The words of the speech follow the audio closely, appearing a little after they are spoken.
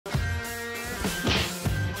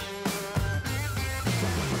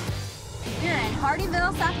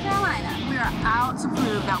Hardyville, South Carolina. We are out to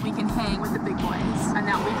prove that we can hang with the big boys and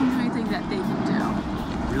that we can do anything that they can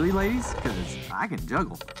do. Really, ladies? Because I can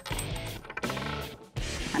juggle.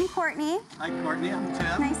 I'm Courtney. Hi, Courtney. I'm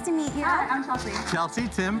Tim. Nice to meet you. Hi, I'm Chelsea. Chelsea,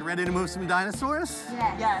 Tim, you ready to move some dinosaurs?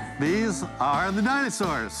 Yes. These are the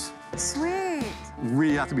dinosaurs. Sweet.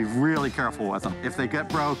 We have to be really careful with them. If they get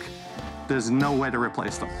broke, there's no way to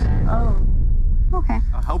replace them. Oh. Okay.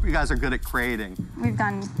 I hope you guys are good at creating. We've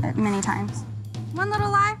done it many times. One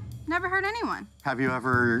little lie, never hurt anyone. Have you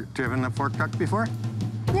ever driven a fork truck before?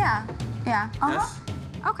 Yeah. Yeah. Yes?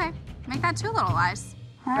 Okay. Make that 2 little lies.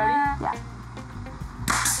 Ready? Yeah.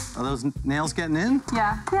 Are those nails getting in?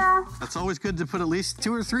 Yeah. Yeah. That's always good to put at least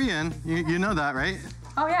 2 or 3 in. You know that, right?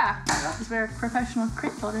 Oh, yeah. Because we're professional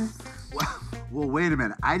crate builders. Well, wait a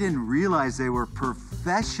minute. I didn't realize they were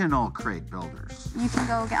professional crate builders. You can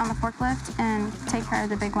go get on the forklift and take care of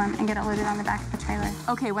the big one and get it loaded on the back of the trailer.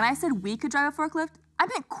 Okay, when I said we could drive a forklift, I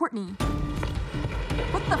meant Courtney.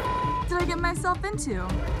 What the did I get myself into?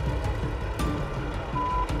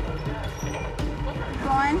 Go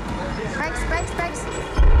on. Brakes, brakes, brakes.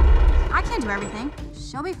 I can't do everything.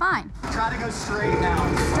 She'll be fine. Try to go straight now.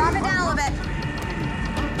 Drop it down a little bit.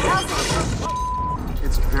 Chelsea.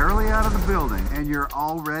 It's barely out of the building, and you're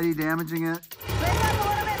already damaging it? Lift up a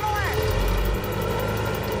little bit more.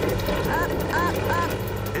 Up, up,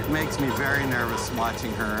 up. It makes me very nervous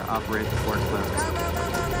watching her operate the forklift. Go, go, go,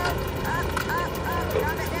 go, go. Up, up, up.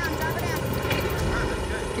 Drop it down, drop it down.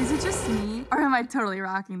 Is it just me, or am I totally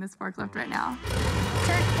rocking this forklift right now?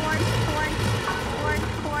 Turn forward, forward, forward,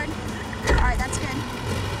 forward. All right, that's good.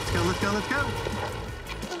 Let's go, let's go, let's go.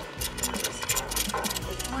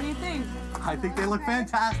 What do you think? I think they look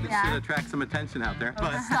fantastic. Yeah. Should attract some attention out there.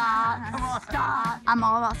 But Stop. come on. Stop. I'm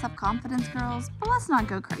all about self-confidence, girls, but let's not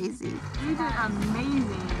go crazy. You did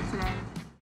amazing.